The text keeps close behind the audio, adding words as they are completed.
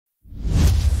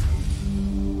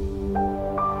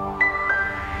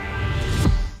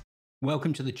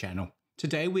Welcome to the channel.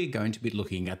 Today we're going to be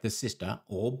looking at the sister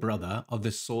or brother of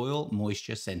the soil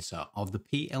moisture sensor of the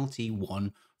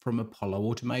PLT-1 from Apollo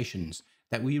Automations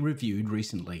that we reviewed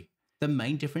recently. The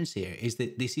main difference here is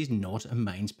that this is not a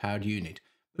mains powered unit,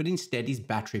 but instead is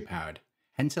battery powered,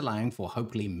 hence allowing for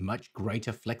hopefully much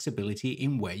greater flexibility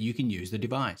in where you can use the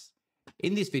device.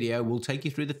 In this video, we'll take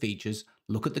you through the features,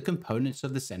 look at the components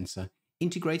of the sensor,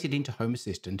 integrate it into Home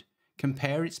Assistant,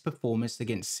 compare its performance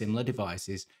against similar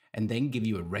devices, and then give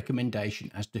you a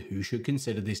recommendation as to who should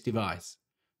consider this device.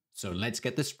 So let's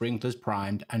get the sprinklers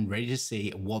primed and ready to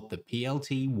see what the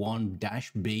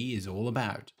PLT-1-B is all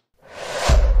about.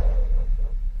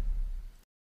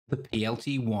 The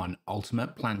PLT-1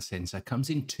 Ultimate Plant Sensor comes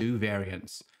in two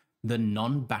variants, the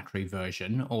non-battery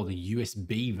version or the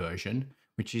USB version,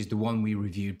 which is the one we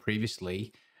reviewed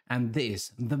previously, and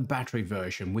this, the battery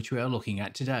version, which we are looking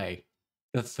at today.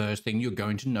 The first thing you're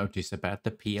going to notice about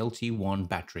the PLT-1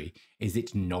 battery is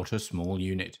it's not a small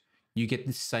unit. You get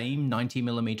the same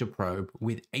 90mm probe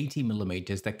with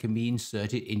 80mm that can be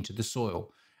inserted into the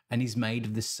soil and is made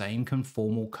of the same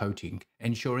conformal coating,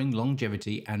 ensuring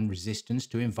longevity and resistance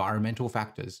to environmental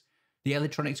factors. The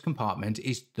electronics compartment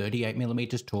is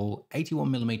 38mm tall,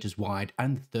 81mm wide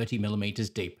and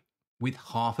 30mm deep, with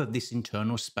half of this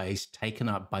internal space taken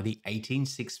up by the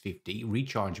 18650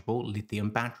 rechargeable lithium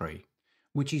battery,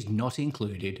 which is not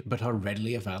included but are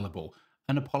readily available,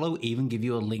 and Apollo even give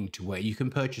you a link to where you can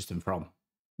purchase them from.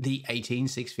 The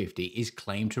 18650 is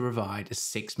claimed to provide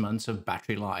 6 months of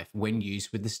battery life when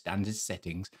used with the standard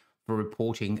settings for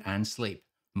reporting and sleep.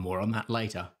 More on that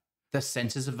later. The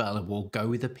sensors available go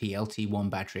with the PLT-1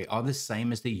 battery are the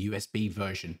same as the USB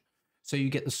version. So you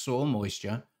get the soil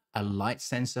moisture, a light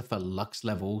sensor for lux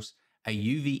levels, a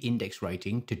UV index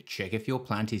rating to check if your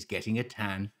plant is getting a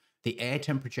tan, the air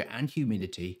temperature and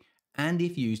humidity, and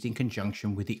if used in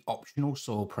conjunction with the optional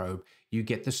soil probe, you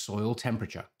get the soil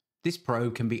temperature. This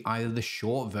probe can be either the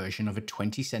short version of a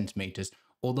 20 centimeters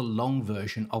or the long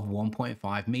version of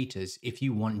 1.5 meters if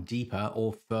you want deeper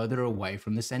or further away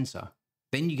from the sensor.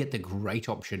 Then you get the great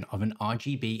option of an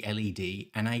RGB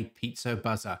LED and a Piezo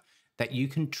buzzer that you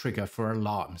can trigger for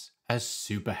alarms, a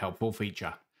super helpful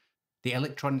feature. The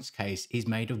electronics case is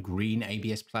made of green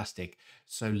ABS plastic,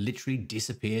 so literally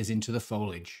disappears into the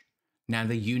foliage. Now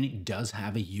the unit does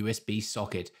have a USB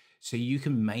socket, so you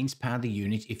can mains power the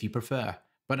unit if you prefer,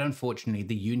 but unfortunately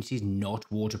the unit is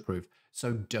not waterproof,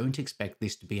 so don't expect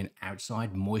this to be an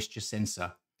outside moisture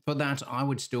sensor. For that, I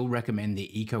would still recommend the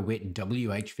EcoWit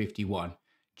WH51.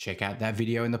 Check out that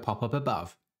video in the pop-up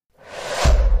above.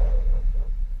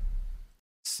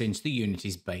 Since the unit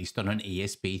is based on an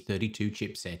ESP32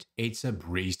 chipset, it's a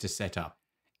breeze to set up.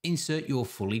 Insert your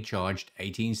fully charged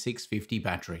 18650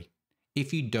 battery.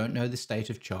 If you don't know the state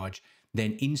of charge,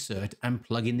 then insert and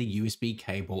plug in the USB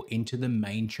cable into the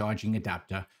main charging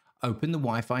adapter. Open the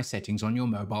Wi-Fi settings on your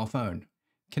mobile phone.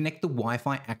 Connect the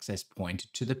Wi-Fi access point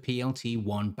to the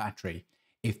PLT-1 battery.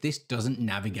 If this doesn't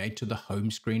navigate to the home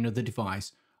screen of the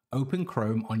device, open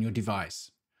Chrome on your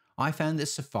device. I found that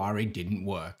Safari didn't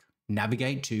work.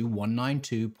 Navigate to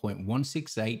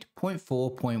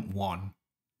 192.168.4.1.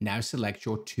 Now select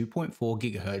your 2.4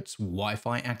 GHz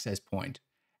Wi-Fi access point.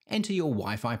 Enter your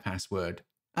Wi-Fi password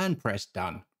and press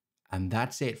done. And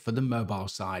that's it for the mobile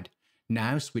side.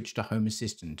 Now switch to Home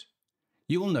Assistant.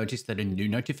 You will notice that a new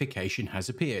notification has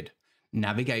appeared.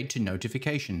 Navigate to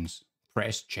Notifications.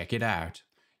 Press Check It Out.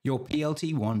 Your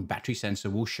PLT-1 battery sensor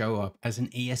will show up as an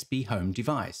ESPHome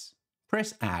device.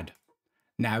 Press Add.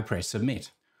 Now press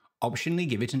Submit. Optionally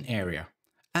give it an area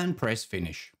and press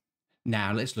Finish.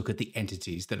 Now let's look at the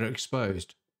entities that are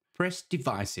exposed. Press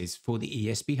Devices for the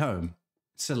ESPHome.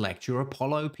 Select your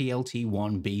Apollo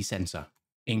PLT-1-B sensor.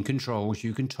 In Controls,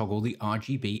 you can toggle the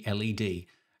RGB LED,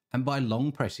 and by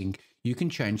long pressing, you can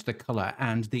change the color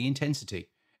and the intensity.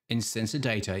 In Sensor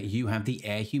Data, you have the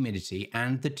air humidity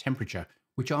and the temperature,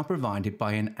 which are provided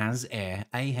by an ASAir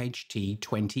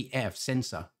AHT20F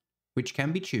sensor, which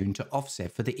can be tuned to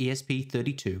offset for the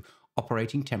ESP32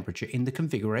 operating temperature in the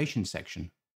configuration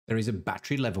section. There is a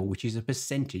battery level, which is a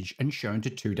percentage and shown to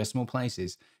 2 decimal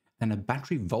places, and a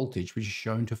battery voltage, which is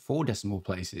shown to 4 decimal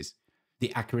places.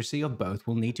 The accuracy of both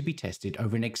will need to be tested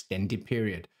over an extended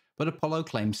period, but Apollo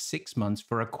claims 6 months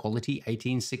for a quality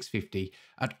 18650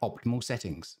 at optimal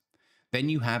settings. Then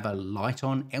you have a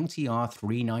light-on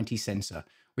LTR390 sensor,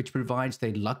 which provides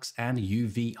the LUX and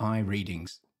UV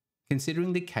readings.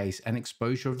 Considering the case and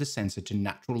exposure of the sensor to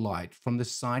natural light from the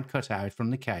side cut out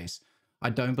from the case,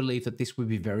 I don't believe that this would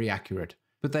be very accurate,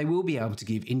 but they will be able to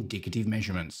give indicative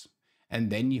measurements. And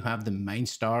then you have the main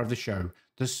star of the show,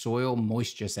 the soil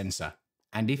moisture sensor.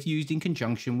 And if used in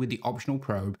conjunction with the optional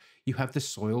probe, you have the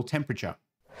soil temperature.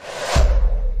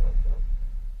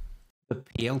 The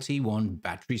PLT-1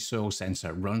 battery soil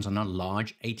sensor runs on a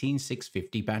large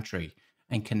 18650 battery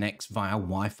and connects via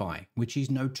Wi-Fi, which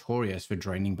is notorious for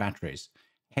draining batteries,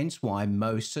 hence why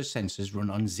most such sensors run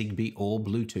on Zigbee or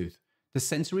Bluetooth. The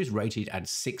sensor is rated at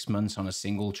 6 months on a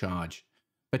single charge.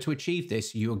 But to achieve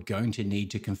this, you are going to need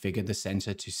to configure the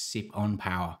sensor to sip on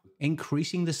power.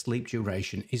 Increasing the sleep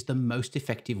duration is the most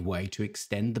effective way to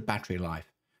extend the battery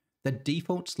life. The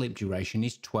default sleep duration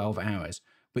is 12 hours,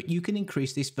 but you can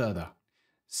increase this further.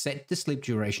 Set the sleep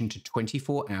duration to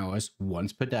 24 hours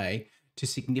once per day to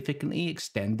significantly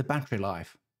extend the battery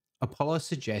life. Apollo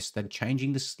suggests that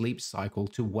changing the sleep cycle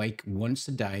to wake once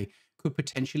a day could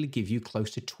potentially give you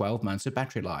close to 12 months of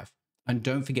battery life. And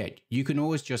don't forget, you can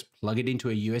always just plug it into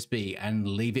a USB and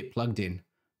leave it plugged in.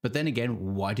 But then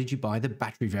again, why did you buy the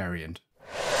battery variant?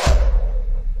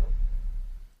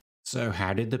 So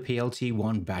how did the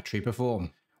PLT-1 battery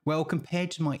perform? Well,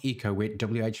 compared to my EcoWit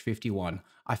WH51,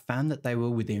 I found that they were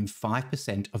within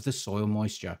 5% of the soil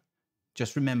moisture.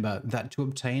 Just remember that to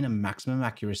obtain a maximum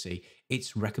accuracy,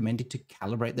 it's recommended to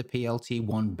calibrate the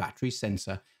PLT-1 battery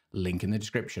sensor, link in the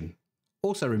description.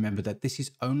 Also remember that this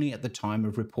is only at the time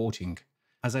of reporting,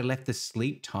 as I left the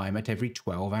sleep time at every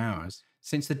 12 hours.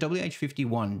 Since the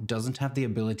WH51 doesn't have the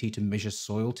ability to measure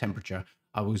soil temperature,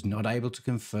 I was not able to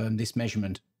confirm this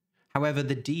measurement. However,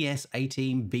 the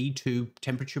DS18B2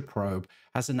 temperature probe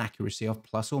has an accuracy of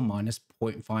plus or minus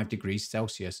 0.5 degrees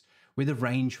Celsius, with a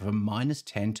range from minus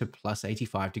 10 to plus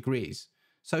 85 degrees,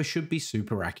 so should be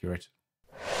super accurate.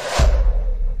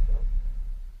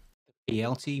 The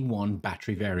PLT-1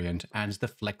 battery variant adds the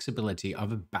flexibility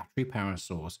of a battery power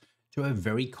source to a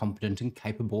very competent and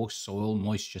capable soil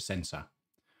moisture sensor.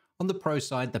 On the pro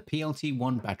side, the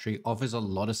PLT-1 battery offers a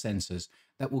lot of sensors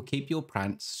that will keep your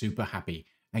plants super happy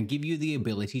and give you the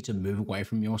ability to move away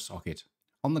from your socket.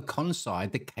 On the con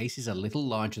side, the case is a little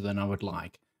larger than I would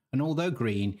like, and although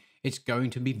green, it's going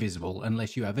to be visible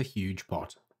unless you have a huge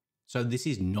pot. So this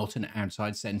is not an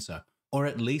outside sensor, or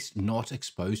at least not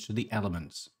exposed to the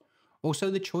elements. Also,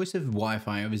 the choice of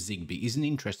Wi-Fi over Zigbee is an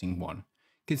interesting one,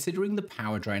 considering the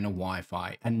power drain of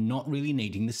Wi-Fi and not really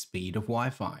needing the speed of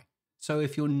Wi-Fi. So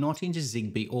if you're not into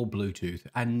Zigbee or Bluetooth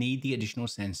and need the additional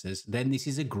sensors, then this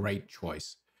is a great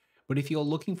choice. But if you're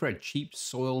looking for a cheap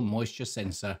soil moisture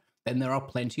sensor, then there are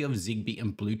plenty of Zigbee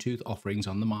and Bluetooth offerings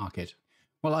on the market.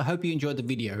 Well, I hope you enjoyed the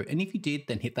video, and if you did,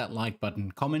 then hit that like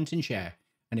button, comment and share.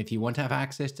 And if you want to have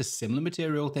access to similar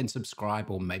material, then subscribe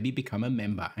or maybe become a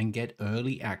member and get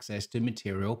early access to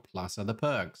material plus other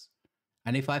perks.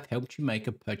 And if I've helped you make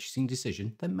a purchasing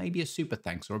decision, then maybe a super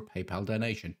thanks or a PayPal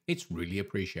donation. It's really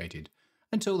appreciated.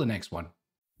 Until the next one.